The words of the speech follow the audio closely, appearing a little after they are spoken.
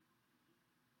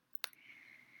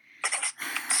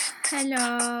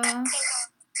Hello.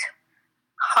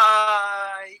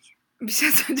 Hi. Bir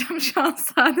şey söyleyeceğim, şu an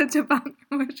sadece ben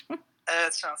varım.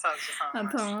 Evet, şu an sadece sen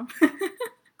varsın. Tamam.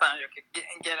 Ben yok.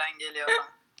 Gelen geliyor.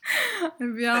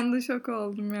 Bir anda şok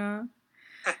oldum ya.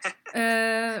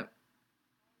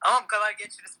 Ama bu kadar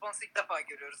geç response ilk defa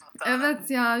görüyoruz muhtemelen. Evet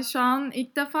ya, şu an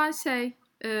ilk defa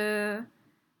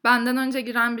benden önce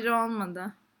giren biri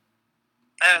olmadı.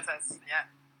 Evet. Yani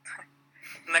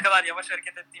ne kadar yavaş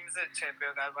hareket ettiğimizi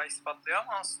yapıyor galiba, ispatlıyor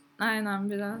ama olsun. Aynen,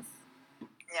 biraz.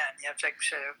 Yani yapacak bir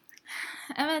şey yok.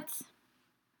 Evet.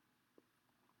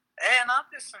 Ne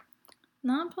yapıyorsun?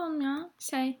 Ne yapalım ya?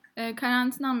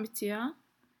 Karantinam bitiyor.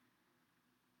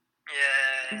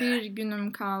 Bir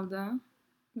günüm kaldı.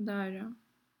 Doğru.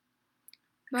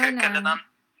 Böyle Kırıkkale'den yani.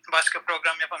 başka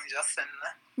program yapamayacağız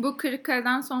seninle. Bu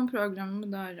Kırıkkale'den son programım,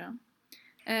 bu doğru.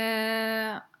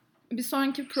 Bir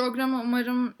sonraki programı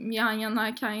umarım yan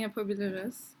yanayken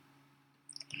yapabiliriz.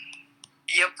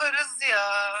 Yaparız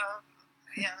ya.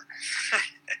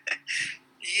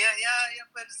 Ya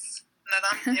yaparız.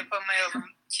 Neden yapamayalım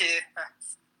ki?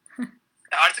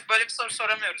 Artık böyle bir soru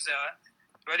soramıyoruz ya.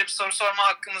 Böyle bir soru sorma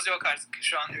hakkımız yok artık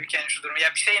şu an ülkenin şu durumu.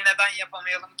 Ya bir şeyi neden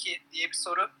yapamayalım ki diye bir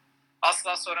soru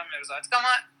asla soramıyoruz artık ama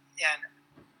yani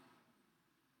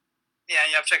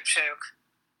yapacak bir şey yok.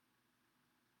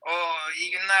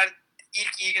 İyi günler,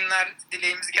 ilk iyi günler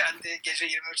dileğimiz geldi gece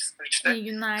 23.03'te. İyi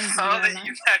günler. Sana da iyi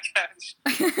günler kardeşim.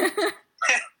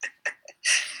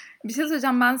 Bir şey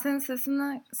söyleyeceğim, ben senin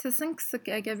sesin kısık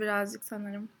Ege birazcık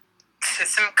sanırım.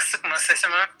 Sesim kısık mı?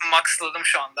 Sesimi maxladım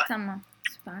şu anda. Tamam,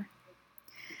 süper.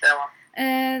 Devam.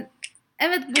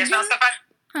 Evet, bugün...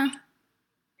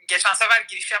 Geçen sefer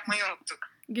giriş yapmayı unuttuk.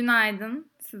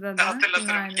 Günaydın size de. Hatırlatırım.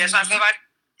 Günaydın. Geçen sefer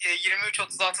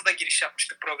 23.36'da giriş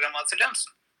yapmıştık programa, hatırlıyor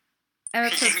musun?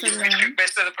 Evet, hatırlıyorum.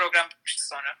 23.45'te de program bitmişti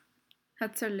sonra.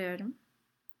 Hatırlıyorum.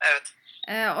 Evet.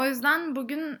 O yüzden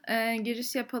bugün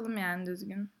giriş yapalım yani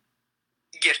düzgün.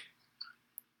 Gir.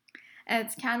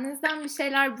 Evet, kendinizden bir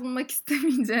şeyler bulmak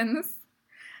istemeyeceğiniz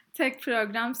tek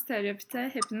program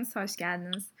Stereopit'e hepiniz hoş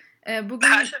geldiniz. Bugün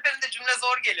her seferinde cümle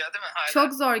zor geliyor değil mi hala?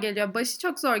 Çok zor geliyor. Başı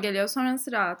çok zor geliyor.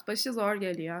 Sonrası rahat. Başı zor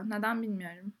geliyor. Neden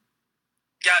bilmiyorum.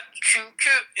 Ya çünkü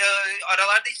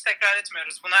aralarda hiç tekrar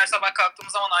etmiyoruz. Bunu her sabah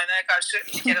kalktığımız zaman aynaya karşı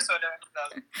 2 kere söylememiz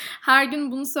lazım. Her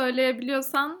gün bunu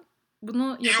söyleyebiliyorsan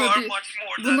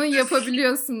bunu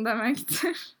yapabiliyorsun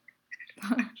demektir.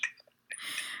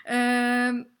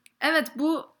 Evet,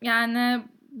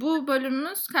 bu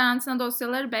bölümümüz karantina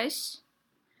dosyaları 5.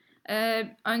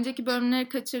 Önceki bölümleri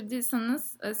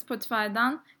kaçırdıysanız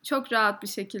Spotify'dan çok rahat bir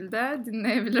şekilde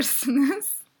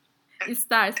dinleyebilirsiniz.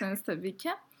 İsterseniz tabii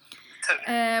ki.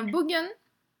 Tabii. Bugün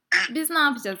biz ne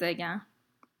yapacağız Ege?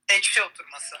 Ekşi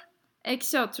oturması.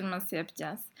 Ekşi oturması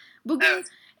yapacağız. Bugün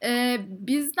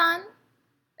bizden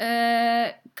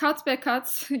kat be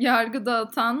kat yargı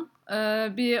dağıtan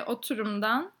bir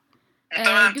oturumdan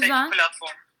Muhtemelen güzel... tek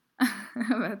platform.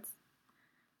 Evet.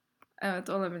 Evet,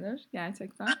 olabilir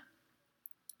gerçekten.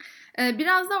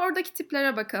 Biraz da oradaki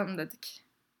tiplere bakalım dedik.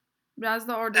 Biraz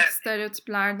da oradaki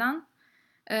stereotiplerden,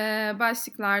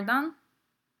 başlıklardan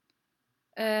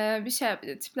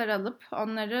tipler alıp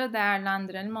onları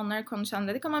değerlendirelim, onları konuşalım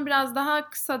dedik. Ama biraz daha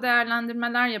kısa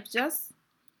değerlendirmeler yapacağız.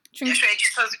 Çünkü şu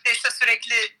ekşi sözlükte işte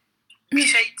sürekli bir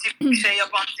şey tip, bir şey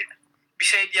yapan tip, bir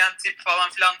şey diyen tip falan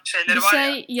filan şeyleri var ya.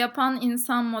 Bir şey yapan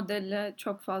insan modeli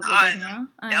çok fazla deniyor.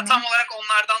 Aynen. Ya tam olarak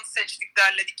onlardan seçtik,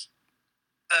 derledik.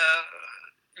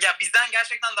 Ya bizden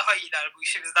gerçekten daha iyiler bu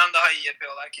işi. Bizden daha iyi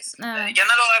yapıyorlar kesinlikle. Evet.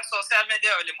 Genel olarak sosyal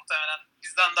medya öyle muhtemelen.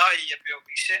 Bizden daha iyi yapıyor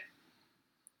bu işi.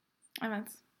 Evet.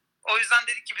 O yüzden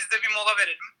dedik ki biz de bir mola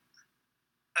verelim.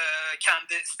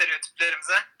 Kendi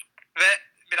stereotiplerimize. Ve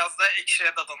biraz da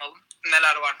ekşiye dadanalım.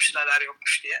 Neler varmış, neler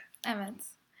yokmuş diye. Evet.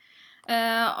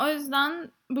 O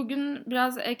yüzden bugün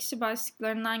biraz ekşi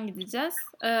başlıklarından gideceğiz.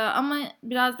 Ama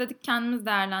biraz dedik kendimiz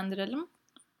değerlendirelim.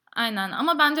 Aynen.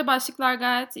 Ama bence başlıklar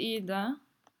gayet iyiydi.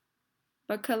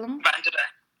 Bakalım. Bence de.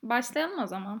 Başlayalım o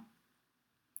zaman.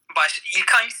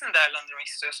 İlk hangisini değerlendirmek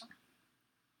istiyorsun?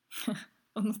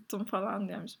 Unuttum falan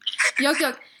diyormuş. Yok.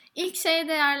 İlk şeyi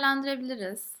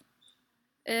değerlendirebiliriz.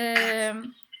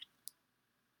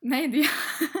 Neydi ya?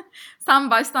 Sen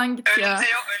baştan git ya.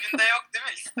 Önünde yok değil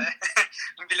mi işte?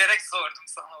 Bilerek sordum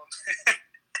sana onu.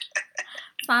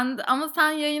 Ama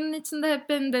sen yayının içinde hep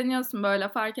beni deniyorsun böyle,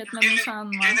 fark etmedim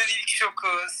sanma. Günün ilk şoku,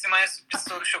 Sima'ya sürpriz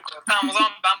soru şoku. Tamam, o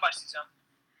zaman ben başlayacağım.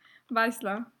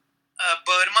 Başla.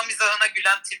 Bağırma mizahına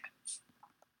gülen tip.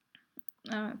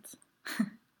 Evet.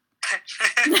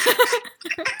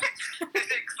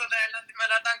 Kısa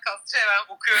değerlendirmelerden kastı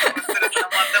ben okuyorum o sırada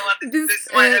madde.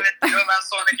 Sima evet diyor, ben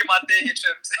sonraki maddeye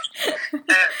geçiyorum.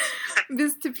 Evet.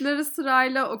 Biz tipleri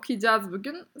sırayla okuyacağız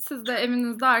bugün. Siz de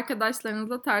evinizde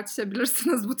arkadaşlarınızla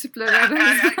tartışabilirsiniz bu tipleri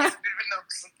aranızda. Herkes birbirine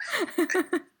okusun.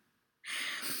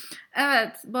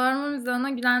 Evet, bağırma mizahına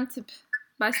gülen tip.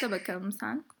 Başla bakalım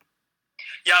sen.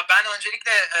 Ya ben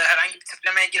öncelikle herhangi bir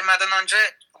tiplemeye girmeden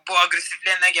önce bu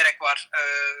agresifliğe ne gerek var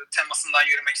temasından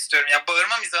yürümek istiyorum. Ya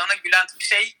bağırma mizahına gülen bir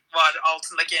şey var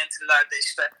altındaki entrilerde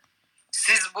işte.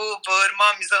 Siz bu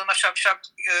bağırma mizahına şak şak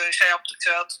şey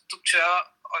yaptıkça, tuttukça,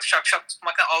 şak şak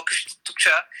tutmaktan alkış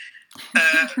tuttukça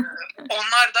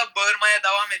onlar da bağırmaya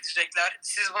devam edecekler.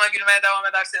 Siz buna gülmeye devam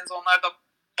ederseniz onlar da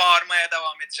bağırmaya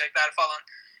devam edecekler falan.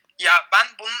 Ya ben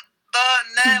bunda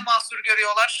ne mahsur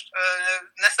görüyorlar,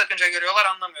 ne sakınca görüyorlar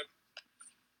anlamıyorum.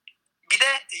 Bir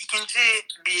de ikinci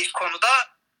bir konuda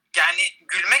yani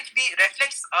gülmek bir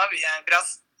refleks abi yani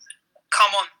biraz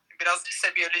come on, biraz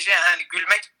lise biyoloji yani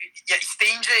gülmek ya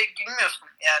isteyince gülmüyorsun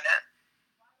yani.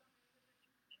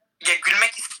 Ya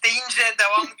gülmek isteyince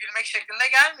devamlı gülmek şeklinde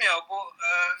gelmiyor. Bu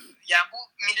yani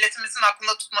bu milletimizin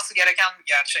aklında tutması gereken bir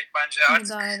gerçek bence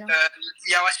artık.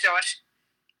 Yavaş yavaş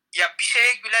ya bir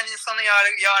şeye gülen insanı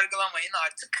yargılamayın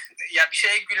artık. Ya bir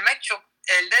şeye gülmek çok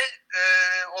elde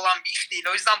olan bir iş değil.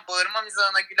 O yüzden bağırma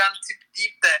mizahına gülen tip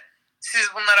deyip de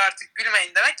siz bunları artık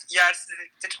gülmeyin demek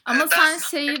yersizliktir. Ama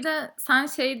sen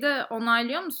şeyi de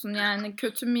onaylıyor musun? Yani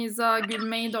kötü mizah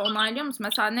gülmeyi de onaylıyor musun?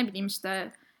 Mesela ne bileyim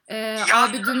işte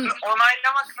abi dün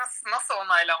onaylamak nasıl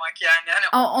onaylamak yani? Hani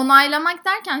onaylamak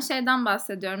derken şeyden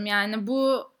bahsediyorum. Yani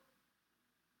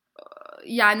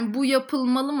bu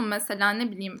yapılmalı mı mesela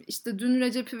ne bileyim işte dün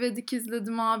Recep İvedik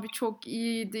izledim abi çok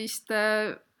iyiydi işte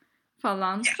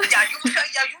falan.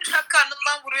 yumuşak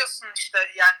karnından vuruyorsun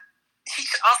işte yani hiç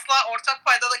asla ortak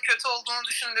paydada kötü olduğunu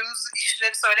düşündüğümüz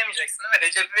işleri söylemeyeceksin değil mi?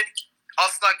 Recep İvedik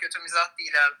asla kötü mizah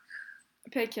değil abi.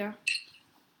 Peki.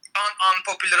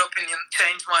 Unpopular opinion,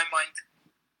 change my mind.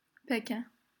 Peki.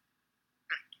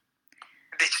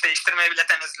 Hiç değiştirmeye bile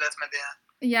tenezzül etmedi ya.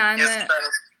 Yani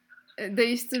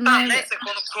değiştirmeye... Tamam neyse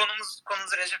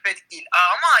konumuz Recep İvedik değil.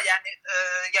 Ama yani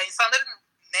ya insanların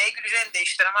neye güleceğini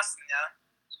değiştiremezsin ya.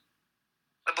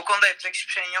 Bu konuda yapacak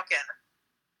hiçbir şeyin yok yani.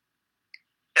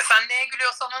 Ya sen neye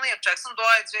gülüyorsan onu yapacaksın.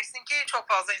 Dua edeceksin ki çok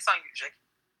fazla insan gülecek.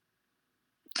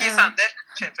 Ki evet. Sen de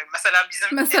mesela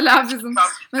bizim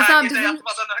her gece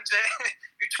yatmadan önce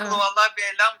 3 kulu vallahi bir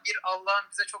eylem bir Allah'ın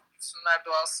bize çok gülsünler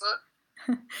duası.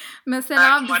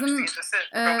 Mesela bizim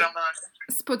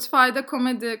Spotify'da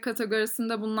komedi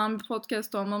kategorisinde bulunan bir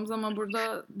podcast olmamız ama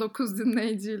burada 9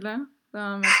 dinleyiciyle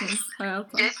devam etmemiz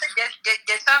hayata.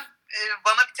 Geçen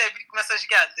bana bir tebrik mesajı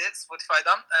geldi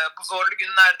Spotify'dan. Bu zorlu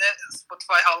günlerde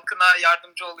Spotify halkına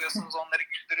yardımcı oluyorsunuz, onları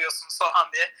güldürüyorsunuz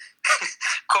falan diye.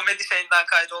 Komedi şeyinden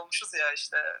kaydolmuşuz ya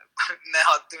işte ne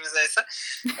haddimizeyse.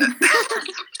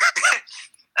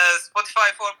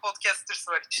 Spotify for Podcasters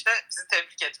var işte. Bizi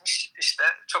tebrik etmiş. İşte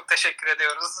çok teşekkür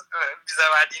ediyoruz. Bize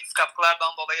verdiğiniz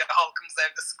katkılardan dolayı halkımız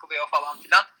evde sıkılıyor falan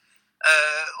filan.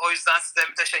 O yüzden size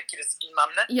müteşekkiriz bilmem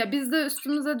ne. Ya biz de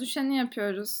üstümüze düşeni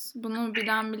yapıyoruz. Bunu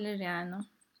bilen bilir yani.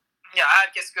 Ya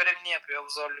herkes görevini yapıyor bu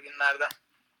zorlu günlerde.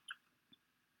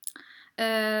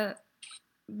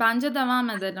 Bence devam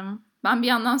edelim. Ben bir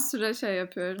yandan süre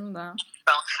yapıyorum da.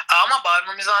 Tamam. Ama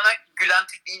bağırma mizahına gülen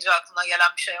tip deyince aklına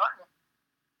gelen bir şey var mı?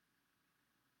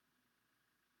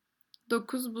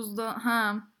 9 buzda...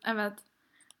 Ha, evet.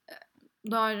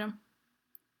 Doğru.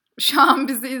 Şu an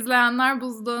bizi izleyenler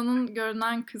buzdağının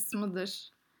görünen kısmıdır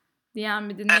diyen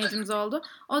bir dinleyicimiz oldu.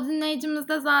 O dinleyicimiz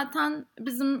de zaten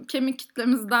bizim kemik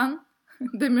kitlemizden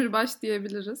Demirbaş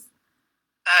diyebiliriz.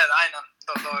 Evet aynen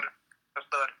doğru.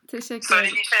 Çok doğru. Teşekkür ederim.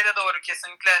 Söylediği şey de doğru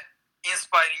kesinlikle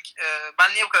inspiring.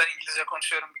 Ben niye bu kadar İngilizce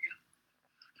konuşuyorum bugün?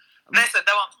 Neyse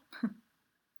devam.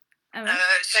 Evet.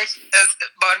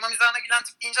 Bağırma mizahına gülen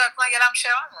tip deyince aklına gelen bir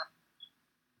şey var mı?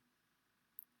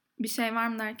 Bir şey var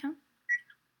mı derken?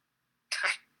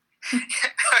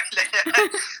 Öyle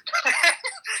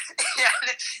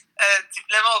yani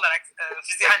tipleme olarak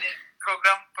yani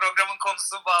programın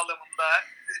konusu bağlamında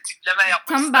tipleme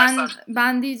yapmak istersen.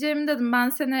 Ben diyeceğimi dedim. Ben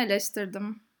seni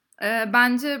eleştirdim.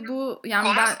 Bence bu yani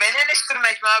konumuz beni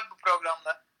eleştirmek mi abi bu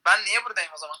programda? Ben niye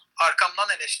buradayım o zaman? Arkamdan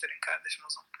eleştirin kardeşim o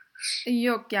zaman.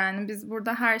 Yok yani biz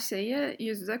burada her şeyi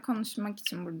yüz yüze konuşmak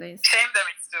için buradayız. Şey mi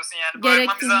demek istiyorsun yani?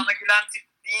 Bağırma mizahına gülen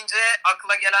tip deyince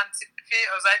akla gelen tipi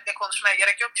özellikle konuşmaya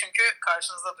gerek yok çünkü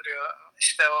karşınızda duruyor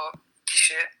işte o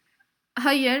kişi.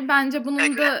 Hayır bence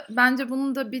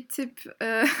bunun da bir tip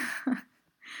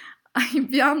ay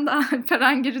bir anda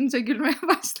Alperen girince gülmeye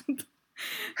başladım.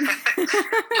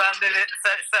 Ben de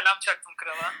bir selam çaktım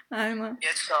krala. Aynen.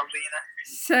 Geç kaldı yine.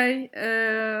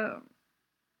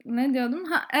 Ne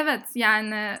diyordum? Ha evet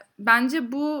yani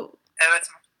bence bu. Evet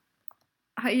mi?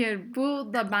 Hayır,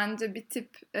 bu da bence bir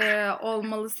tip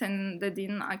olmalı senin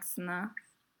dediğinin aksine.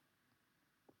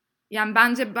 Yani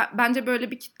bence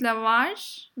böyle bir kitle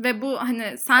var ve bu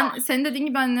hani senin dediğin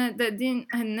gibi hani dediğin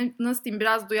hani nasıl diyeyim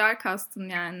biraz duyar kastın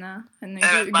yani. Hani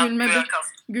Evet, ben gülme duyar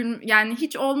kastım. yani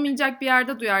hiç olmayacak bir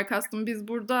yerde duyar kastım. Biz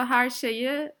burada her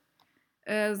şeyi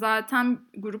zaten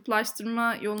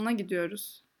gruplaştırma yoluna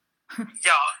gidiyoruz.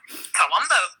 Ya tamam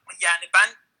da yani ben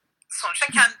sonuçta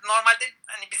normalde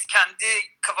hani biz kendi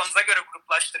kafamıza göre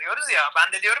gruplaştırıyoruz ya.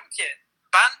 Ben de diyorum ki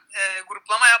ben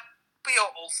gruplama yapıyor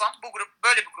olsam bu grup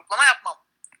böyle bir gruplama yapmam.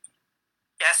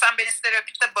 Yani sen beni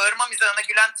stereopitte bağırma mizahına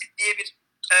gülen tip diye bir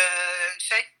e,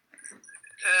 şey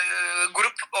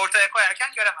grup ortaya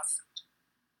koyarken göremezsin.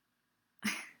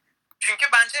 Çünkü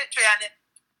bence yani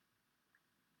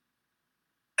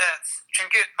evet.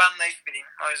 Çünkü ben naif biriyim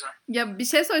o yüzden. Ya bir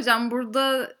şey söyleyeceğim.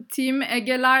 Burada Team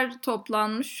Ege'ler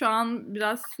toplanmış. Şu an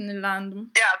biraz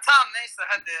sinirlendim. Ya tamam neyse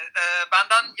hadi.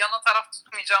 Benden yana taraf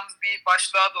tutmayacağımız bir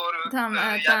başlığa doğru Tamam, evet,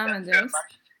 devam yelteniyorum ediyoruz.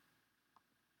 ben.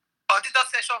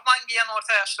 Adidas eşofman giyen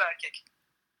orta yaşlı erkek.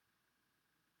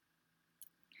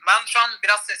 Ben şu an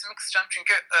biraz sesimi kısacağım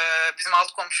çünkü bizim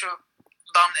alt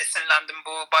komşudan esinlendim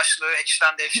bu başlığı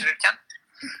ekşiden devşirirken.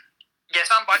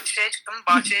 Geçen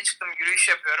bahçeye çıktım, yürüyüş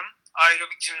yapıyorum.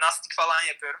 Aerobik jimnastik falan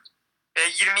yapıyorum.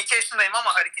 22 yaşındayım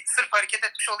ama sırf hareket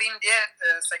etmiş olayım diye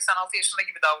 86 yaşında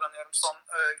gibi davranıyorum son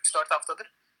 3-4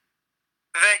 haftadır.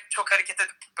 Ve çok hareket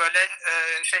edip böyle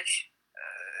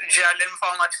ciğerlerimi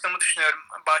falan açtığımı düşünüyorum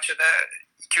bahçede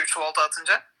 2-3 volta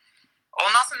atınca.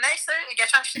 Ondan sonra neyse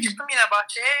geçen işte çıktım yine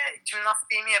bahçeye,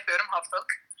 jimnastiğimi yapıyorum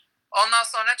haftalık. Ondan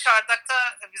sonra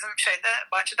çardakta bizim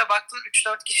bahçede baktım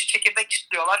 3-4 kişi çekirdek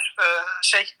çitliyorlar.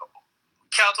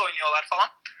 Kağıt oynuyorlar falan.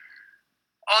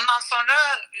 Ondan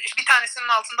sonra bir tanesinin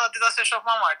altında Adidas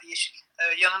eşofman vardı yeşil.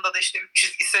 Yanında da işte 3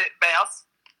 çizgisi beyaz.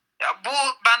 Ya bu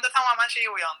bende tamamen şeyi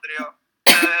uyandırıyor.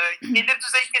 Gelir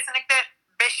düzeyi kesinlikle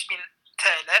 5.000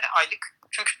 TL aylık.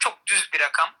 Çünkü çok düz bir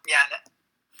rakam yani.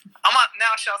 Ama ne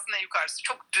aşağısı ne yukarısı.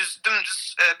 Çok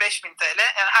dümdüz 5.000 TL.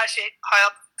 Yani her şey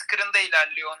hayat tıkırında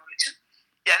ilerliyor onun için.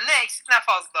 Yani ne eksik ne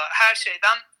fazla. Her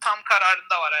şeyden tam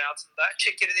kararında var hayatında.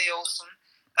 Çekirdeği olsun,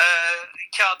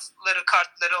 kağıtları,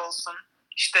 kartları olsun,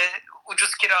 işte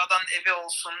ucuz kiradan evi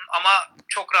olsun ama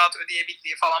çok rahat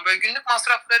ödeyebildiği falan. Böyle günlük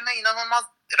masraflarını inanılmaz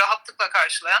rahatlıkla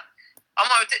karşılayan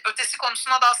ama ötesi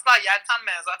konusuna da asla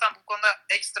yeltenmeyen, zaten bu konuda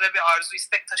ekstra bir arzu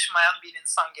istek taşımayan bir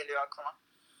insan geliyor aklıma.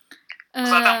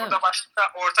 Zaten burada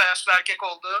başta orta yaşlı erkek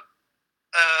olduğu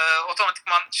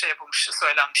otomatikman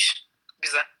söylenmiş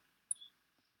bize.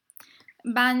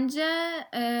 Bence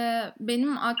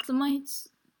benim aklıma hiç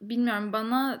bilmiyorum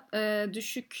bana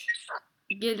düşük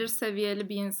gelir seviyeli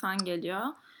bir insan geliyor.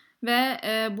 Ve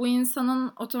bu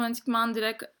insanın otomatikman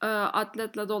direkt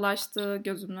atletle dolaştığı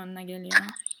gözümün önüne geliyor.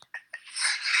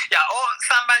 Ya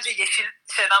sen bence yeşil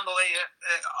şeyden dolayı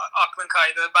aklın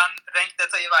kaydı. Ben renk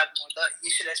detayı verdim orada.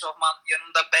 Yeşil eşofman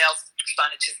yanında beyaz 3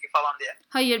 tane çizgi falan diye.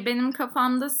 Hayır, benim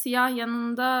kafamda siyah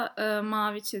yanında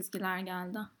mavi çizgiler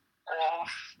geldi.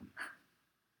 Of.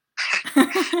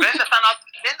 benim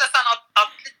de sen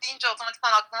atlet deyince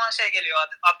otomatikman aklıma geliyor.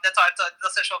 Atlet artı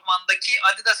Adidas eşofmandaki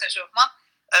Adidas eşofman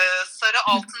sarı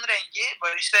altın rengi.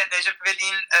 Böyle işte Recep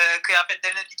İvedik'in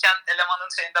kıyafetlerini diken elemanın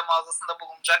mağazasında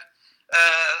bulunacak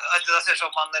Adidas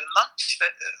eşofmanlarından.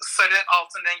 İşte sarı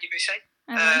altın rengi bir şey.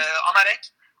 Evet. Ana renk.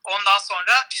 Ondan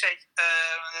sonra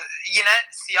yine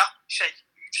siyah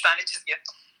 3 tane çizgi.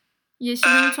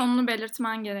 Yeşilin tonunu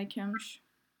belirtmen gerekiyormuş.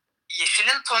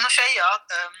 Yeşilin tonu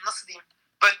nasıl diyeyim?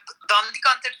 Böyle dandik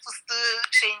Antep fıstığı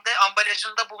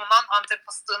ambalajında bulunan Antep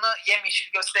fıstığını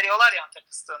yemyeşil gösteriyorlar ya Antep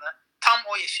fıstığını. Tam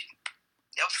o yeşil.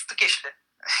 Ya fıstık yeşili.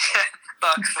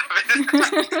 Daha kısa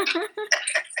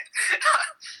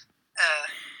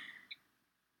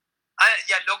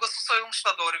ya logosu soyulmuş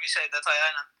da doğru bir detay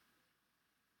aynen.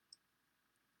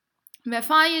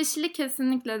 Vefa yeşili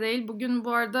kesinlikle değil. Bugün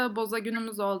bu arada boza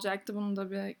günümüz olacaktı. Bunu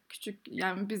da bir küçük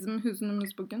yani bizim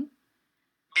hüznümüz bugün.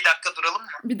 Bir dakika duralım mı?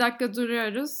 Bir dakika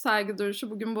duruyoruz. Saygı duruşu.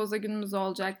 Bugün boza günümüz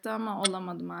olacaktı ama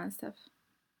olamadı maalesef.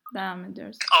 Devam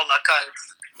ediyoruz. Allah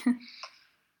kahretsin.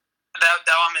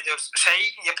 Devam ediyoruz.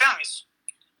 Yapıyor muyuz?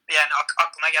 Yani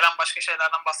aklına gelen başka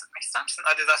şeylerden bahsetmek ister misin?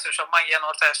 Adidas eşofman giyen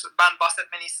orta yaşlı. Ben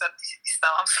bahsetmeni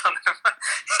istemem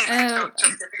sanırım. Çok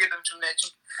kötü girdim cümleye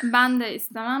çünkü. Ben de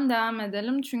istemem. Devam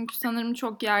edelim. Çünkü sanırım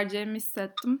çok yereceğimi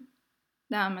hissettim.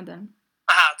 Devam edelim.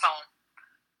 Aha tamam.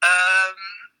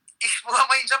 İş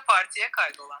bulamayınca partiye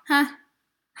kaydolan.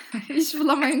 İş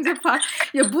bulamayınca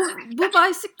ya bu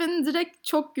başlık beni direkt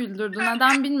çok güldürdü.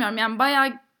 Neden bilmiyorum. Yani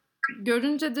bayağı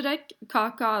görünce direkt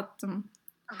kahkaha attım.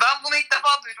 Ben bunu ilk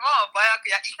defa duydum ama bayağı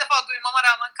ya ilk defa duymama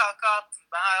rağmen kahkaha attım.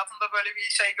 Ben hayatımda böyle bir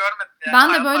şey görmedim yani.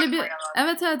 Ben de böyle bir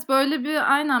evet böyle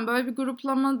bir aynen böyle bir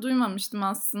gruplama duymamıştım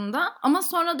aslında. Ama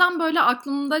sonradan böyle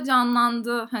aklımda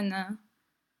canlandı hani.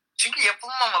 Çünkü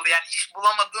yapılmamalı yani iş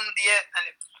bulamadın diye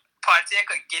hani partiye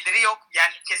geliri yok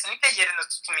yani kesinlikle yerini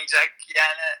tutmayacak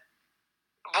yani.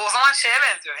 Bu o zaman şeye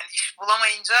benziyor yani iş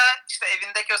bulamayınca işte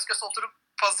evinde kös kös oturup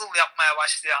puzzle yapmaya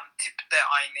başlayan tip de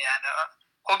aynı yani.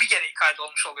 Hobi gereği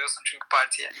kaydolmuş oluyorsun çünkü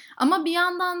partiye. Ama bir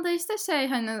yandan da işte şey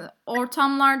hani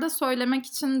ortamlarda söylemek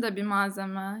için de bir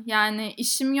malzeme. Yani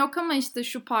işim yok ama işte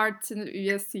şu parti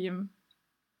üyesiyim.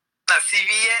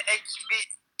 CV'ye ek bir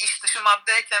iş dışı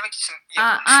madde eklemek için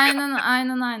yapılmış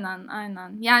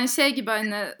Aynen. Yani şey gibi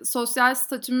hani sosyal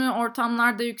statümü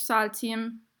ortamlarda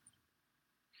yükselteyim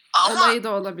ama olayı da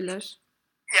olabilir.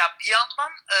 ya bir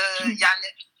yandan yani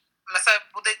mesela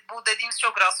bu dediğimiz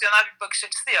çok rasyonel bir bakış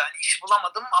açısı ya. Yani iş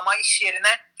bulamadım ama iş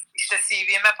yerine işte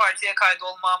CV'me partiye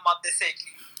kaydolma maddesi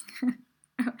ekleyeyim.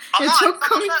 Ya Ama çok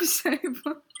komik bir şey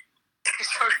bu.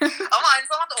 ama aynı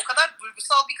zamanda o kadar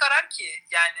duygusal bir karar ki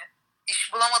yani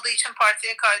iş bulamadığı için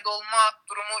partiye kaydolma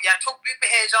durumu yani çok büyük bir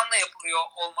heyecanla yapılıyor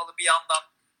olmalı bir yandan.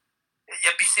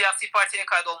 Ya bir siyasi partiye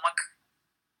kaydolmak.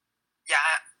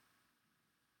 Yani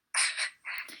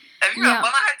bilmiyorum Ya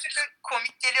bana her türlü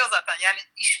komik geliyor zaten. Yani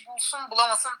iş bulsun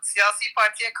bulamasın siyasi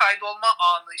partiye kaydolma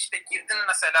anı işte girdin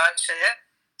mesela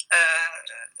şeye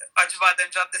Acıbadem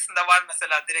Caddesi'nde var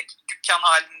mesela direkt dükkan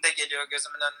halinde geliyor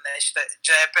gözümün önüne işte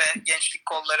CHP gençlik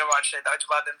kolları var şeyde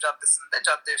Acıbadem Caddesi'nde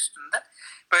cadde üstünde.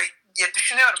 Böyle ya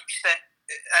düşünüyorum işte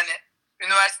hani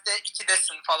üniversite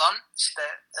 2'desin falan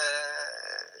işte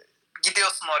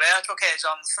gidiyorsun oraya çok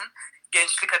heyecanlısın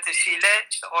gençlik ateşiyle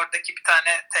işte oradaki bir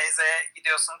tane teyzeye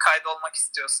gidiyorsun kaydolmak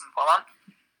istiyorsun falan.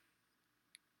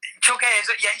 Çok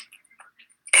heyecan ya,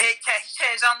 hiç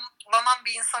heyecanlanan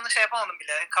bir insanı şey yapamadım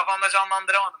bile. Kafamda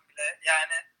canlandıramadım bile.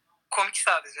 Yani komik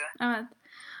sadece. evet.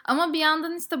 Ama bir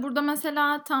yandan işte burada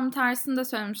mesela tam tersini de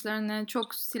söylemişler. Hani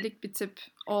çok silik bir tip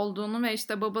olduğunu ve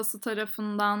işte babası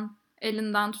tarafından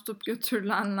elinden tutup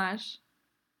götürülenler.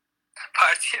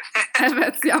 Partiye.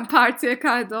 Evet yani partiye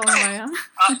kaydolmaya.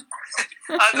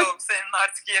 Hadi oğlum senin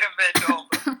artık yerin belli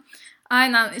oldu.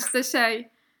 Aynen işte şey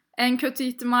en kötü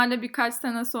ihtimalle birkaç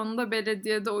sene sonunda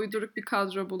belediyede uyduruk bir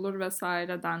kadro bulur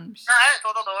vesaire denmiş. Ha, evet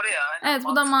o da doğru ya. Aynen, Evet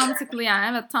bu da mantıklı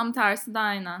yani. Evet tam tersi de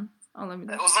aynen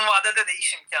olabilir. Uzun vadede de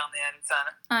iş imkanı yani bir tane.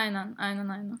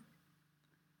 Aynen.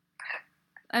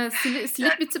 Evet silik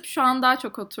Yani, bir tip şu an daha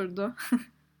çok oturdu.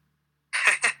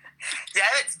 ya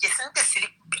evet kesinlikle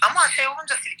silik ama şey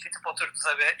olunca silik bir tip oturdu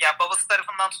tabii. Ya babası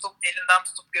tarafından tutup elinden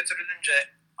tutup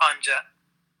götürülünce anca.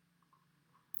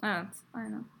 Evet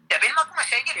aynen. Ya benim aklıma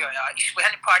şey geliyor ya iş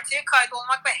hani partiye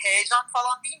kaydolmak ve heyecan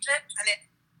falan deyince hani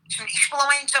şimdi iş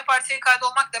bulamayınca partiye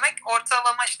kaydolmak demek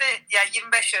ortalama işte ya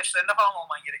 25 yaşlarında falan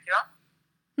olman gerekiyor.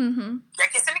 Hı. Ya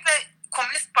kesinlikle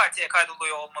Komünist Parti'ye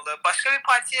kaydoluyor olmalı. Başka bir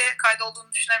partiye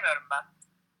kaydolduğunu düşünemiyorum ben.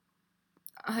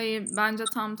 Hayır bence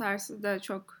tam tersi de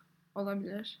çok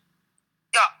olabilir.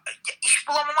 Ya iş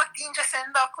bulamamak deyince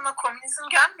senin de aklına komünizm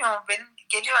gelmiyor mu? Benim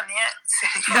geliyor niye?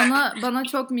 Bana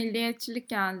çok milliyetçilik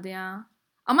geldi ya.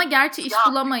 Ama gerçi iş Ya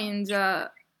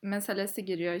bulamayınca meselesi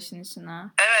giriyor işin içine.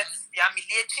 evet yani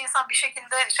milliyetçi insan bir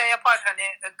şekilde şey yapar hani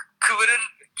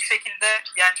kıvırır bir şekilde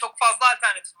yani çok fazla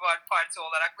alternatifi var parti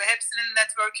olarak ve hepsinin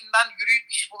network'ünden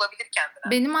yürüyüp iş bulabilir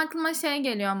kendine. Benim aklıma şey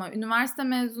geliyor ama üniversite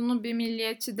mezunu bir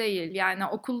milliyetçi değil. Yani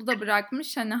okulu da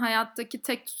bırakmış hani hayattaki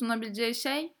tek tutunabileceği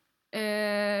şey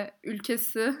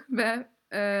ülkesi ve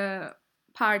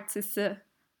partisi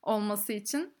olması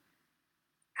için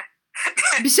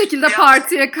bir şekilde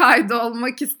partiye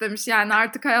kaydolmak istemiş. Yani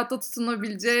artık hayatta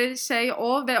tutunabileceği şey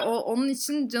o ve onun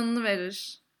için canını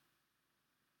verir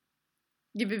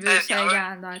gibi bir Evet, şey yani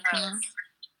geldi aklıma. evet.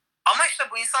 Ama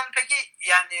işte bu insan peki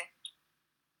yani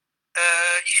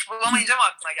iş bulamayınca mı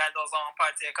aklına geldi o zaman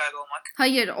partiye kaydolmak?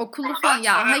 Hayır okulu falan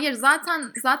ya hayır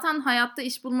zaten hayatta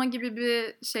iş bulma gibi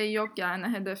bir şey yok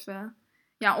yani hedefi.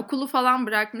 Ya okulu falan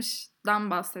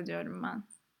bırakmıştan bahsediyorum ben.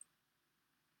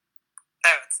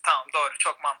 Evet tamam doğru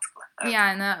çok mantıklı. Evet.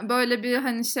 Yani böyle bir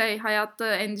hani şey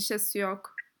hayatta endişesi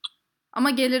yok. Ama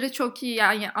geliri çok iyi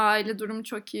yani aile durumu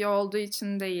çok iyi olduğu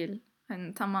için değil.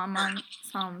 Hani tamamen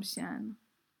salmış yani.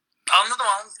 Anladım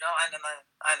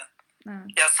aynen. Evet.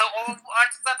 Ya o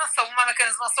artık zaten savunma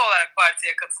mekanizması olarak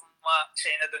partiye katılma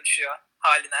şeyine dönüşüyor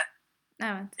haline.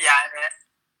 Evet. Yani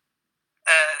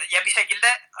ya bir şekilde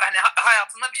hani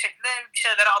hayatında bir şekilde bir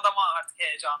şeylere adama artık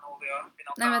heyecanı oluyor bir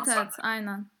noktadan sonra. Evet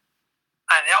aynen.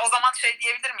 Yani ya o zaman şey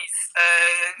diyebilir miyiz?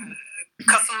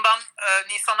 Kasım'dan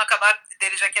Nisan'a kadar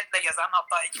deri ceketle gezen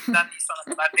hatta Ekim'den Nisan'a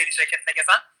kadar deri ceketle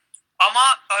gezen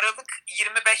Ama Aralık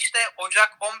 25'te,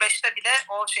 Ocak 15'te bile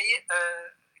o şeyi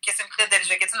kesinlikle deri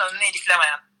ceketin önüne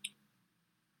iliklemeyen.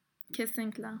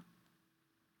 Kesinlikle.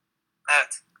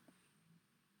 Evet.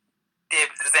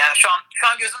 Diyebiliriz. Yani şu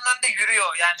an gözümün önünde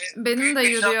yürüyor. Yani benim de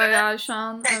yürüyor ya şu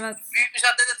an. Evet. Büyük bir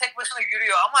caddede tek başına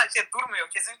yürüyor ama durmuyor.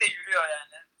 Kesinlikle yürüyor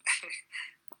yani.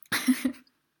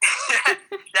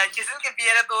 Yani kesinlikle bir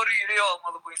yere doğru yürüyor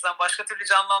olmalı bu insan. Başka türlü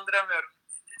canlandıramıyorum.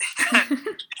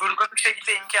 Durgun bir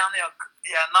şekilde imkanı yok.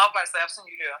 Yani ne yaparsa yapsın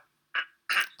yürüyor.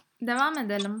 Devam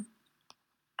edelim.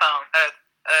 Tamam, evet.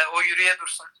 O yürüye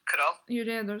dursun kral.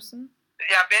 Yürüye dursun.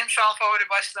 Ya benim şu an favori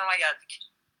başlığıma geldik.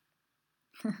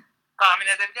 Tahmin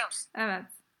edebiliyor musun? Evet.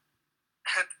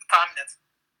 Tahmin et.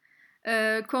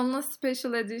 Koluna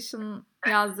Special Edition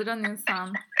yazdıran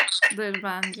insandır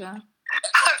bence.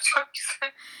 Çok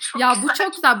güzel. Ya bu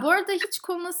çok güzel. Bu arada hiç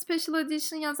koluna Special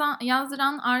Edition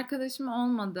yazdıran arkadaşım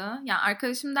olmadı. Yani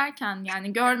arkadaşım derken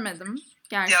yani görmedim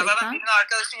gerçekten. Ya zaten birinin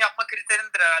arkadaşın yapma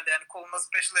kriterindir herhalde yani koluna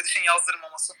Special Edition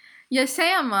yazdırmaması. Ya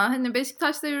şey ama hani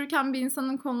Beşiktaş'ta yürürken bir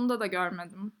insanın kolunda da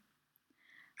görmedim.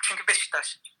 Çünkü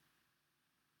Beşiktaş.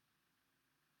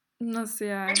 Nasıl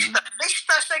yani?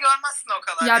 Beşiktaş'ta görmezsin o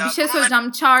kadar ya. Bir şey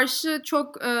söyleyeceğim. Çarşı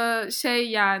çok şey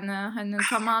yani hani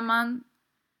tamamen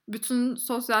bütün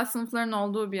sosyal sınıfların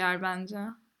olduğu bir yer bence.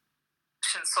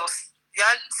 Şimdi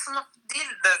sosyal sınıf değil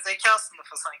de zeka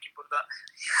sınıfı sanki burada.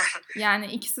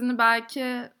 Yani ikisini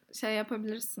belki şey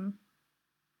yapabilirsin.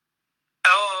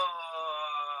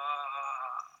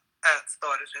 Evet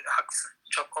doğru haklısın.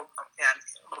 Çok yani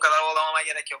bu kadar olamama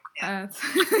gerek yok. Yani.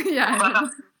 Evet.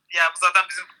 yani. Bu zaten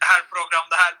bizim her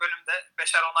programda her bölümde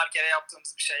 5'er 10'ar kere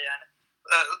yaptığımız bir şey yani.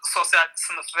 Sosyal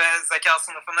sınıf ve zeka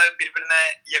sınıfını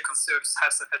birbirine yakınsıyoruz her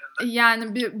seferinde.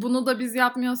 Yani bunu da biz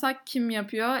yapmıyorsak kim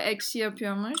yapıyor? Ekşi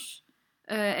yapıyormuş.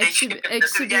 Ekşi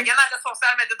ya genelde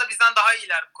sosyal medyada bizden daha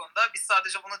iyiler bu konuda. Biz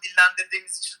sadece bunu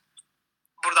dillendirdiğimiz için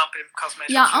buradan prim kasmaya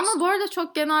çalışıyoruz. Ya ama bu arada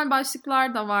çok genel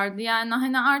başlıklar da vardı. Yani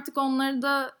hani artık onları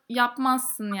da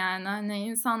yapmazsın yani. Hani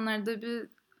insanları da bir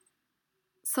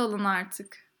salın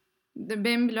artık.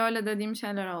 Benim bile öyle dediğim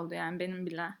şeyler oldu yani benim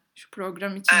bile. Şu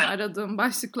program için aradığım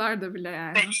başlıklarda bile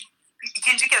yani. Peki,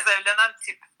 ikinci kez evlenen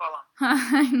tip falan.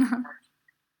 Aynen.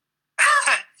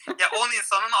 ya 10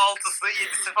 insanın 6'sı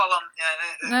 7'si falan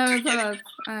yani. Evet evet.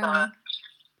 Aynen.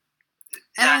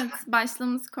 Evet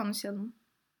başlığımızı konuşalım.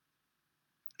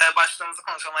 Başlığımızı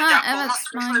konuşalım. Ya evet. Olmaz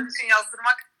special edition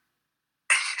yazdırmak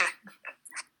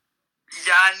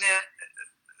yani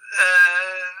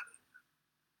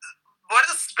bu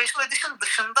arada special edition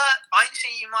dışında aynı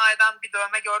şeyi ima eden bir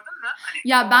dövme gördün mü? Hani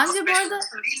ya bence bu arada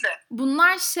de.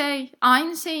 bunlar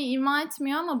aynı şeyi ima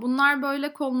etmiyor ama bunlar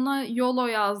böyle koluna YOLO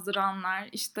yazdıranlar,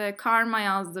 işte karma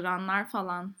yazdıranlar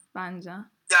falan bence.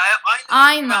 Ya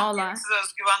aynı olay.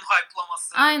 Özgüven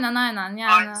hype'laması. Aynen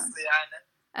yani. Aynısı yani.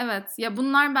 Evet ya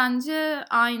bunlar bence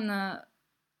aynı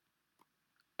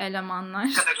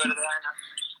elemanlar. Kategoride aynen.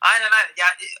 Aynen.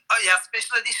 Ya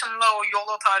Special Edition'la o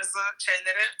YOLO tarzı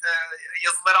şeyleri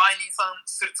yazıları aynı insanın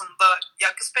sırtında.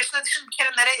 Ya Special Edition bir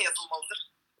kere nereye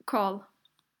yazılmalıdır? Kol.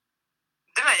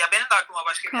 Değil mi? Ya benim de aklıma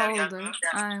başka bir yer gelmiyor.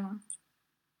 Aynen.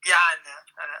 Yani.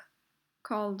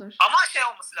 Koldur. Ama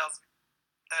olması lazım.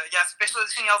 Ya Special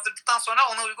Edition yazdırdıktan sonra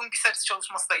ona uygun biceps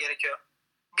çalışması da gerekiyor.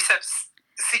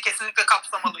 Biceps'i kesinlikle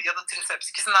kapsamalı ya da triceps.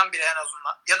 İkisinden biri en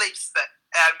azından. Ya da ikisi de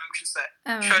eğer mümkünse.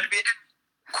 Evet. Şöyle bir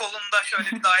kolumda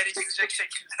şöyle bir daire çizecek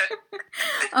şekilde.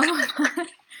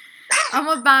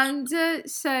 ama bence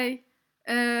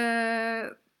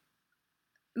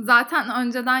zaten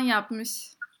önceden yapmış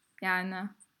yani.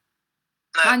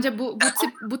 Evet. Bence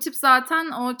bu tip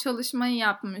zaten o çalışmayı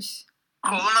yapmış.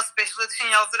 Koluna Special Edition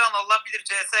yazdıran Allah bilir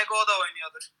CSGO'da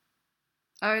oynuyordur.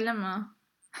 Öyle mi?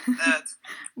 Evet.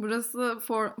 Burası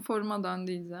foruma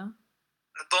döndü iyice.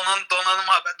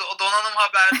 Donanım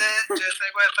haberde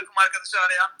CSGO'ya takım arkadaşı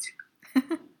arayan tip.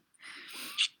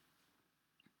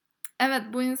 Evet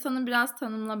bu insanı biraz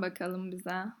tanımla bakalım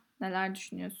bize. Neler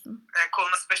düşünüyorsun?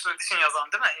 Koluna Special Edition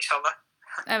yazan değil mi inşallah?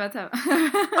 Evet.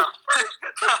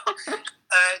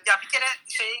 Ya bir kere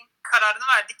kararını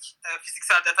verdik.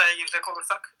 Fiziksel detaya girecek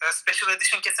olursak. Special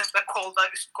Edition kesinlikle kolda,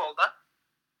 üst kolda.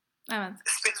 Evet.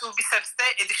 Special Biceps'te,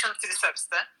 Edition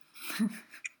Triceps'te.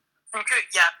 Çünkü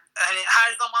hani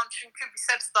her zaman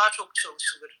biceps daha çok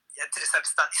çalışılır ya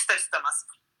triceps'ten ister istemez.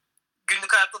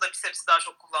 Günlük hayatta da biceps'i daha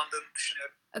çok kullandığını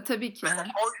düşünüyorum. Tabii ki. Mesela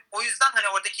o yüzden hani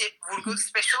oradaki vurgu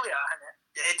special ya hani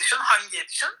edition hangi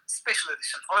edition? Special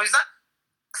edition. O yüzden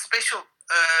special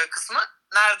kısmı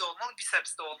nerede olmalı?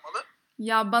 Biceps'te olmalı.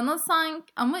 Ya bana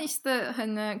sanki ama işte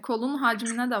hani kolun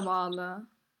hacmine de bağlı.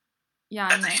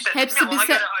 Yani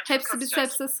hepsi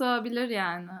biceps'e sığabilir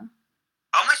yani.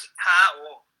 Ama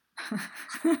o.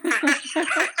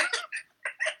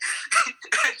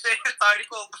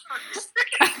 Tahrik oldum.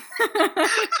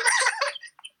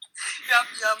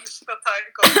 Yanlışlıkla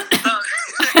tahrik oldum. Tamam.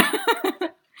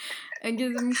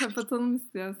 Ege'cim kapatalım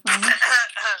istiyorsan.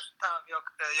 Tamam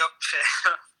yok bir şey.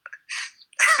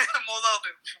 Mola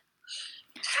alıyormuşum.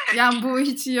 Yani bu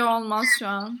hiç iyi olmaz şu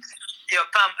an. Yok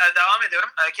tamam devam ediyorum.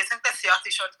 Kesinlikle siyah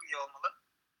tişört giyiyor olmalı.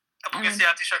 Bugün Evet.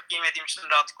 siyah tişört giymediğim için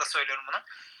rahatlıkla söylüyorum bunu.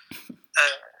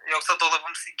 Yoksa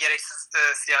dolabım gereksiz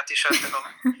siyah tişörtle dolu.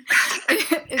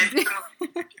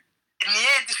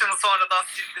 Niye Edition'ı sonradan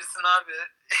sildirsin abi?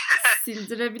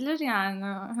 Sildirebilir yani.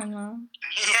 Hani.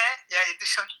 Niye? Ya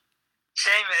Edition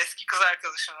şey mi, eski kız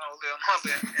arkadaşım mı oluyor? Ne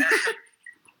oluyor?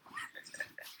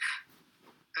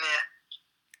 Niye?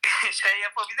 Şey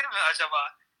yapabilir mi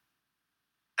acaba?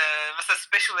 Mesela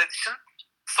Special Edition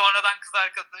sonradan kız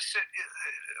arkadaşı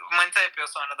manita yapıyor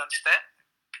sonradan işte.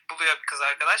 Buluyor bir kız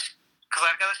arkadaş. Kız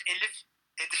arkadaş Elif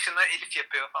Edition'ı Elif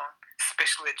yapıyor falan.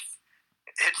 Special Elif.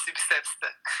 Hepsi bir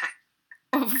sepste.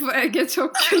 Of Ege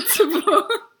çok kötü bu.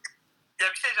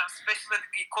 Ya bir şey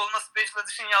diyeceğim. Koluna Special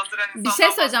Edition yazdıran insanlar... Bir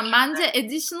şey söyleyeceğim. Bence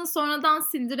Edition'ı sonradan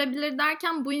sildirebilir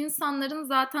derken bu insanların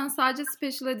zaten sadece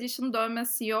Special Edition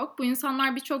dövmesi yok. Bu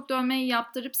insanlar birçok dövmeyi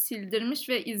yaptırıp sildirmiş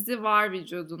ve izi var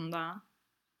vücudunda.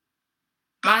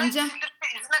 Bence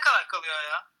izi ne kadar kalıyor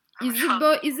ya?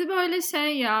 izi böyle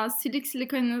şey ya, silik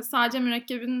silik, hani sadece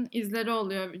mürekkebin izleri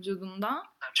oluyor vücudunda.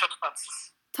 Çok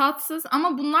tatsız. Tatsız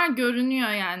ama bunlar görünüyor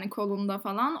yani kolunda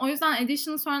falan. O yüzden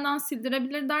Edition'ı sonradan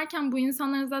sildirebilir derken bu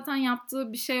insanların zaten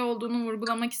yaptığı bir şey olduğunu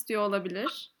vurgulamak istiyor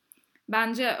olabilir.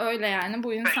 Bence öyle yani.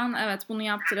 Bu insan evet bunu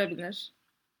yaptırabilir.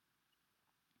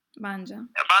 Bence.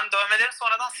 Ya ben dövmelerin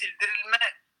sonradan sildirilme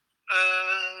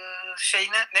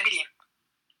şeyini ne bileyim.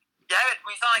 Ya evet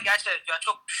bu insanlar gerçekten yani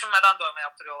çok düşünmeden dövme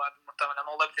yaptırıyorlardı muhtemelen,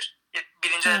 olabilir.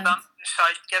 Birinci elden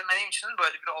şahitlik etmediğim için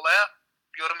böyle bir olaya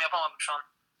yorum yapamadım şu an.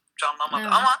 Canlanmadı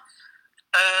ama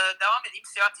devam edeyim.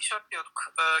 Siyah tişört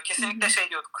diyorduk. Kesinlikle şey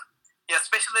diyorduk. Ya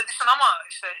Special Edition ama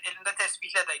işte elinde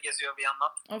tesbihle de geziyor bir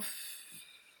yandan. Of.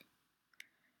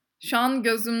 Şu an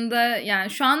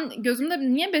gözümde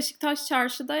niye Beşiktaş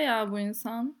çarşıda ya bu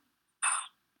insan?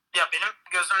 Ya benim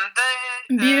gözümde...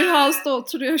 Bir house'da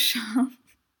oturuyor şu an.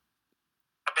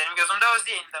 Benim gözümde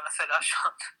Özyeğin'de mesela şu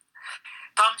an.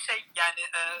 Tam şey yani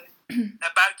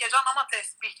Berkecan ama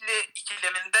tesbihli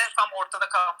ikileminde tam ortada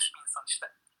kalmış bir insan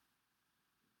işte.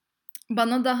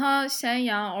 Bana daha şey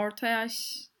ya, orta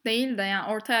yaş değil de yani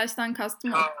orta yaştan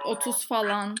kastım 30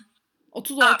 falan.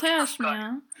 30 orta yaş mı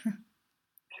ya?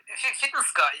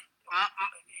 Fitness guy.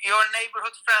 Your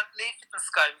neighborhood friendly fitness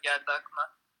guy mi geldi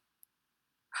aklıma?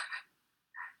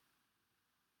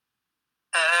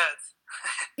 Evet.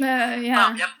 Yani.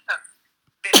 Tamam yapacağım.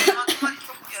 Benim aklıma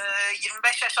çok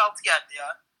 25 yaş altı geldi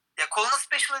ya. Ya koluna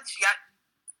special edition. Ya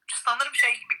sanırım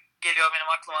şey gibi geliyor benim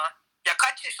aklıma. Ya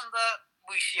kaç yaşında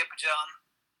bu işi yapacağın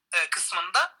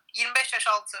kısmında 25 yaş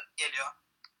altı geliyor.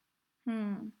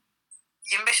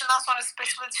 25'inden sonra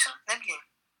special edition ne bileyim.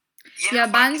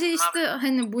 Ya bence işte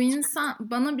hani bu insan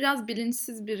bana biraz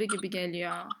bilinçsiz biri gibi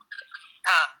geliyor.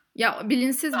 Ha. Ya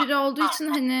bilinçsiz biri olduğu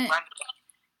için hani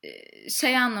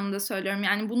şey anlamında söylüyorum.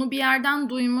 Yani bunu bir yerden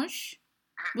duymuş.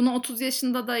 Bunu 30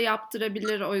 yaşında da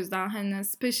yaptırabilir, o yüzden hani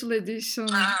special edition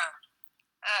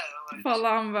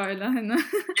falan böyle hani.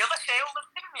 Ya da şey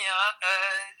olabilir mi ya?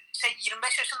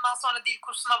 25 yaşından sonra dil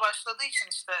kursuna başladığı için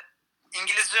işte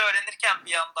İngilizce öğrenirken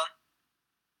bir yandan.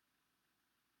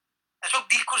 Ya çok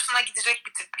dil kursuna gidecek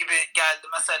bir tip gibi geldi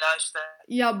mesela işte.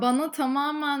 Ya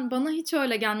bana hiç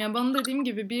öyle gelmiyor. Bana dediğim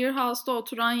gibi bir house'da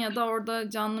oturan ya da orada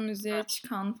canlı müziğe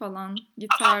çıkan falan,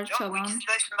 gitar çalan. Bu ikisi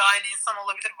de şimdi aynı insan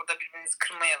olabilir. Burada birbirimizi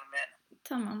kırmayalım yani.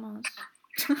 Tamam olsun.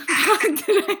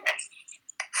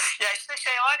 Ya işte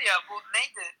şey var ya, bu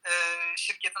neydi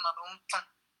şirketin adı, unuttum.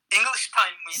 English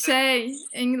Time mıydı?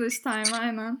 English Time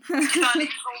aynen. İki tane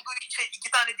yüz olduğu için,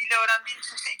 iki tane dili öğrendiğin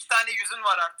için işte iki tane yüzün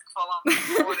var artık falan.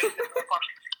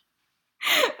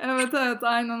 Evet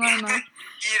aynen.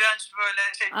 İğrenç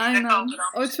böyle şey. Aynen.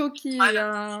 O çok iyi aynen.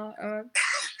 Ya. Evet.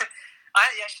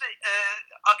 Aynen ya işte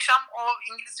akşam o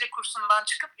İngilizce kursundan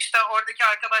çıkıp işte oradaki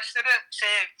arkadaşları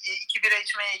 2 bira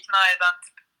içmeye ikna eden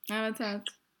tip. Evet.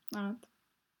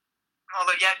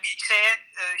 Olur. Yani bir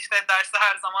işte derse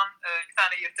her zaman bir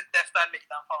tane yırtık defterle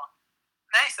giden falan.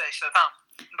 Neyse işte tamam.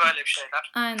 Böyle bir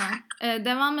şeyler. Aynen.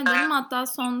 Devam edelim. Hatta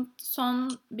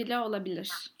son bile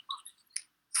olabilir.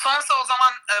 Sonsa o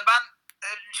zaman ben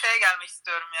gelmek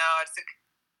istiyorum ya artık.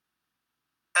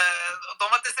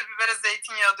 Domatese, bibere,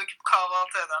 zeytinyağı döküp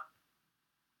kahvaltı eden.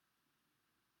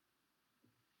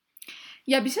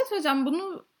 Ya bir şey söyleyeceğim.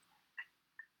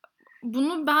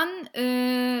 Bunu ben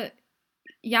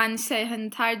Yani hani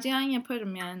tercihen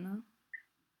yaparım yani.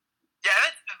 Ya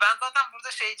evet, ben zaten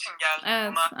burada şey için geldim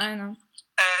Evet, buna. aynen.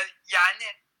 Yani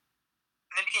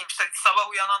ne bileyim işte sabah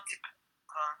uyanan tip.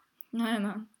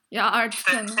 Aynen. Ya artık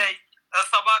İşte hani.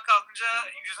 sabah kalkınca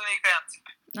yüzünü yıkayan tip.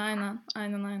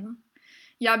 Aynen.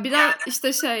 Ya biraz Yani.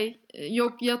 işte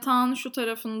yok yatağın şu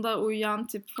tarafında uyuyan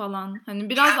tip falan. Hani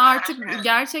biraz artık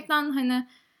gerçekten hani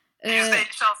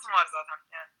 %50 şansım var zaten.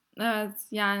 Yani. evet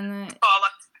yani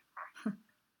Sağlak tip.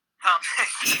 Tamam.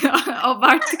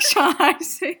 abarttık şu an her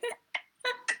şeyi.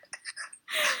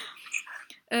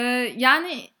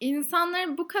 Yani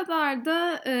insanları bu kadar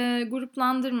da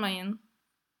gruplandırmayın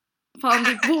falan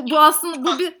deyip bu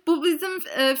aslında bu bizim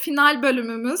final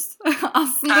bölümümüz.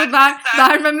 Aslında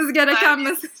vermemiz gereken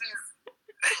mesaj.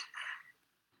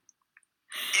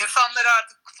 İnsanları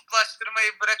artık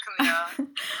kutuplaştırmayı bırakın ya.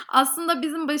 Aslında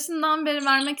bizim başından beri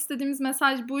vermek istediğimiz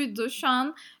mesaj buydu. Şu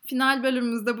an final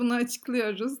bölümümüzde bunu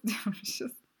açıklıyoruz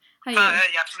diyormuşuz. Hayır.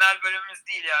 Ya final bölümümüz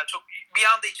değil ya. Çok bir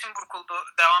anda içim burkuldu.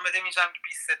 Devam edemeyeceğim gibi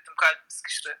hissettim. Kalbim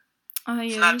sıkıştı.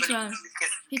 Hayır,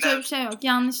 hiç öyle bir şey yok.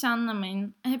 Yanlış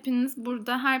anlamayın. Hepiniz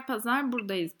burada, her pazar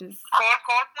buradayız biz.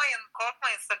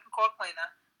 Korkmayın, sakın korkmayın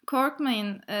ha.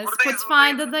 Korkmayın.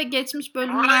 Spotify'da da geçmiş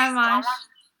bölümler var. Ama...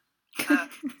 Evet.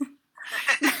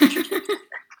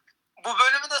 Bu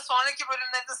bölümü de sonraki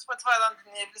bölümlerinde Spotify'dan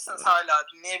dinleyebilirsiniz hala.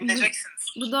 Dinleyebileceksiniz.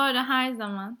 Bu doğru, her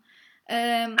zaman.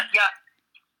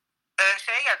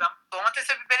 Şeye geleceğim.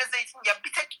 Domatese, bibere, zeytin. Ya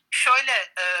bir tek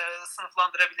şöyle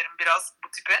sınıflandırabilirim biraz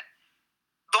bu tipi.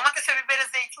 Domatese, bibere,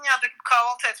 zeytinyağı döküp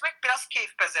kahvaltı etmek biraz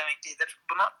keyif pezemekliğidir.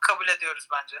 Bunu kabul ediyoruz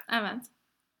bence. Evet.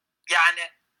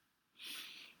 Yani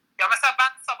ya mesela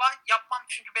ben sabah yapmam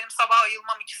çünkü benim sabah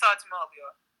ayılmam 2 saatimi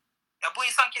alıyor. Ya bu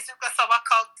insan kesinlikle sabah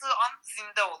kalktığı an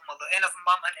zinde olmalı. En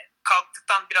azından hani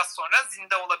kalktıktan biraz sonra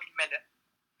zinde olabilmeli.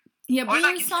 Ya o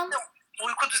yüzden kesinlikle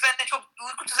uyku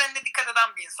düzenine dikkat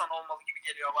eden bir insan olmalı gibi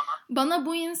geliyor bana. Bana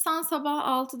bu insan sabah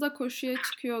 6'da koşuya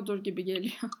çıkıyordur gibi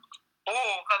geliyor.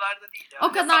 O kadar da değil ya.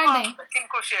 O kadar sabah değil. Kim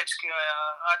koşuya çıkıyor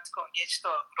ya? Artık geçti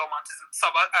o romantizm.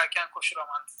 Sabah erken koşu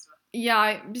romantizmi.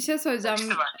 Ya bir şey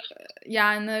söyleyeceğim.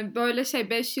 Yani böyle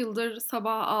 5 yıldır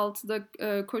sabah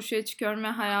 6'da koşuya çıkıyorum ve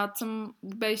hayatım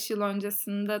 5 yıl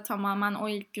öncesinde tamamen o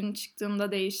ilk gün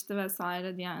çıktığımda değişti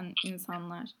vesaire diyen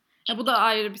insanlar. Ya bu da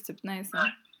ayrı bir tip, neyse.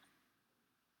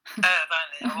 Evet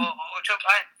aynen. O çok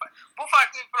aynı. Bu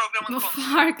farklı bir programın konusu.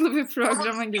 Bu farklı bir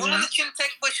programa gibi. Bunun için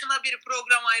tek başına bir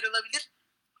program ayrılabilir.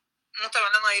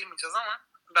 Muhtemelen ayırmayacağız ama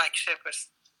belki yaparız.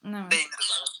 Evet.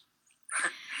 Değiniriz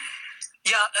ama.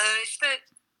 Ya işte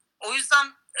o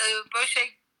yüzden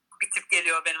böyle bir tip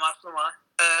geliyor benim aklıma.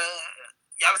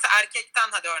 Ya mesela erkekten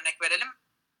hadi örnek verelim.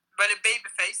 Böyle baby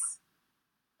face.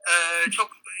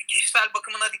 Çok kişisel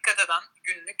bakımına dikkat eden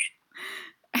günlük.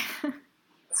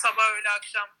 Sabah öğle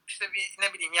akşam işte bir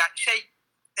ne bileyim ya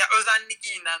özenli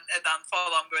giyinen eden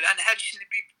falan böyle. Hani her işini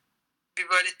bir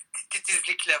böyle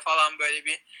titizlikle falan böyle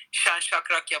bir şen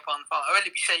şakrak yapan falan.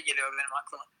 Öyle bir şey geliyor benim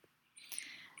aklıma.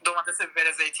 Domatese,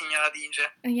 bibere, zeytinyağı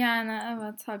deyince. Yani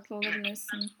evet, haklı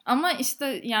olabilirsin. Ama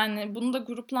işte yani bunu da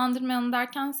gruplandırmayalım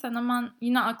derken sen hemen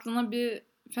yine aklına bir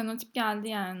fenotip geldi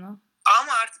yani.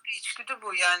 Ama artık içgüdü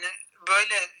bu yani.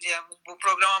 Böyle yani bu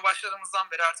programa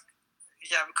başladığımızdan beri artık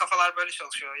yani kafalar böyle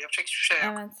çalışıyor. Yapacak hiçbir şey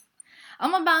yok. Evet.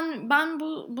 Ama ben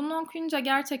bunu okuyunca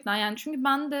gerçekten yani çünkü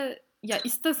ben de ya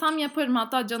istesem yaparım,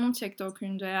 hatta canım çekti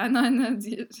okuyunca yani hani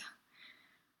diye.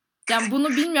 Yani bunu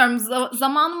bilmiyorum,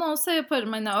 zamanım olsa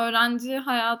yaparım, hani öğrenci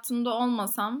hayatında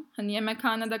olmasam, hani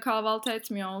yemekhanede kahvaltı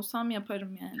etmiyor olsam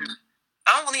yaparım yani.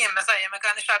 Ama bunu mesela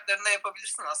yemekhane şartlarında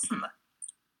yapabilirsin aslında.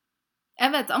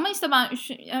 Evet ama işte ben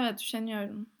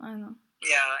üşeniyorum. Aynen.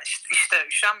 Ya işte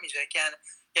üşenmeyecek yani.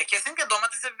 Ya kesinlikle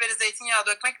domatese, biberi, zeytinyağı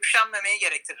dökmek üşenmemeyi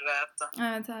gerektirir hayatta.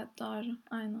 Evet doğru.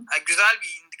 Aynen. Yani güzel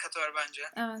bir indikatör bence.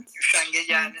 Evet. Üşenge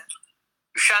yani. Evet.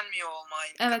 Üşenmiyor olma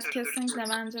indikatörüdür. Evet, kesinlikle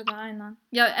bence de aynen.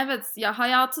 Ya evet, ya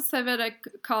hayatı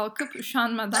severek kalkıp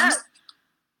üşenmeden. Evet.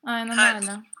 Aynen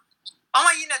öyle.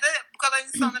 Ama yine de bu kadar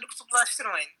insanları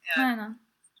kutuplaştırmayın. Yani. Aynen.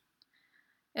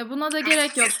 Buna da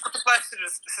gerek yok. Biz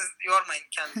kutuplaştırırız. Siz yormayın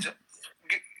kendinize.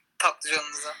 Tatlı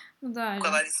canınıza. Bu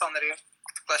kadar insanları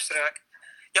kutuplaştırarak.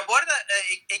 Ya bu arada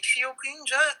ekşiyi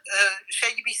okuyunca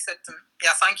gibi hissettim.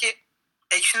 Ya sanki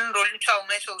ekşinin rolünü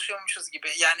çalmaya çalışıyormuşuz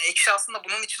gibi. Yani ekşi aslında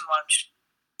bunun için varmış.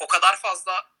 O kadar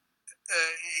fazla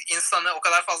o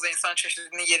kadar fazla insan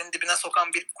çeşidini yerin dibine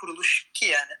sokan bir kuruluş ki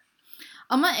yani.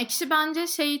 Ama ekşi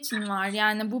bence için var,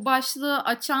 yani bu başlığı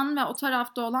açan ve o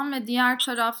tarafta olan ve diğer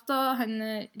tarafta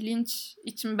hani linç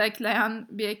için bekleyen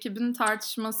bir ekibin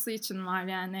tartışması için var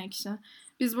yani ekşi.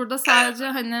 Biz burada sadece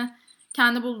hani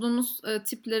kendi bulduğumuz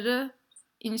tipleri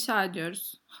inşa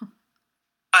ediyoruz.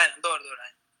 Aynen doğru.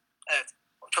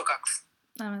 Çok haklısın.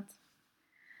 Evet.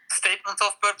 Statement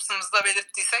of purpose'ımızı da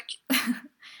belirttiysek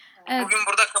Evet. bugün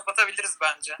burada kapatabiliriz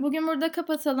bence. Bugün burada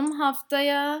kapatalım.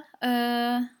 Haftaya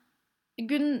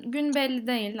gün belli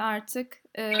değil artık.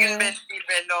 Gün belli değil,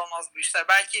 belli olmaz bu işler.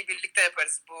 Belki birlikte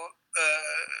yaparız bu.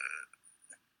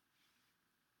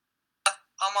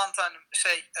 Aman tanrım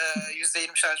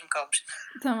 %20 şarjım kalmış.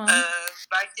 Tamam.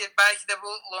 Belki de bu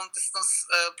long distance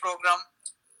program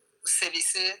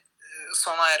serisi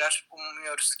sona erer.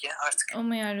 Umuyoruz ki artık.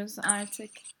 Umuyoruz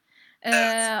artık.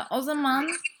 Evet. O zaman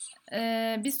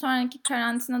bir sonraki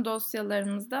karantina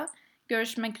dosyalarımızda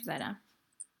görüşmek üzere.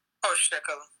 Hoşça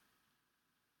kalın.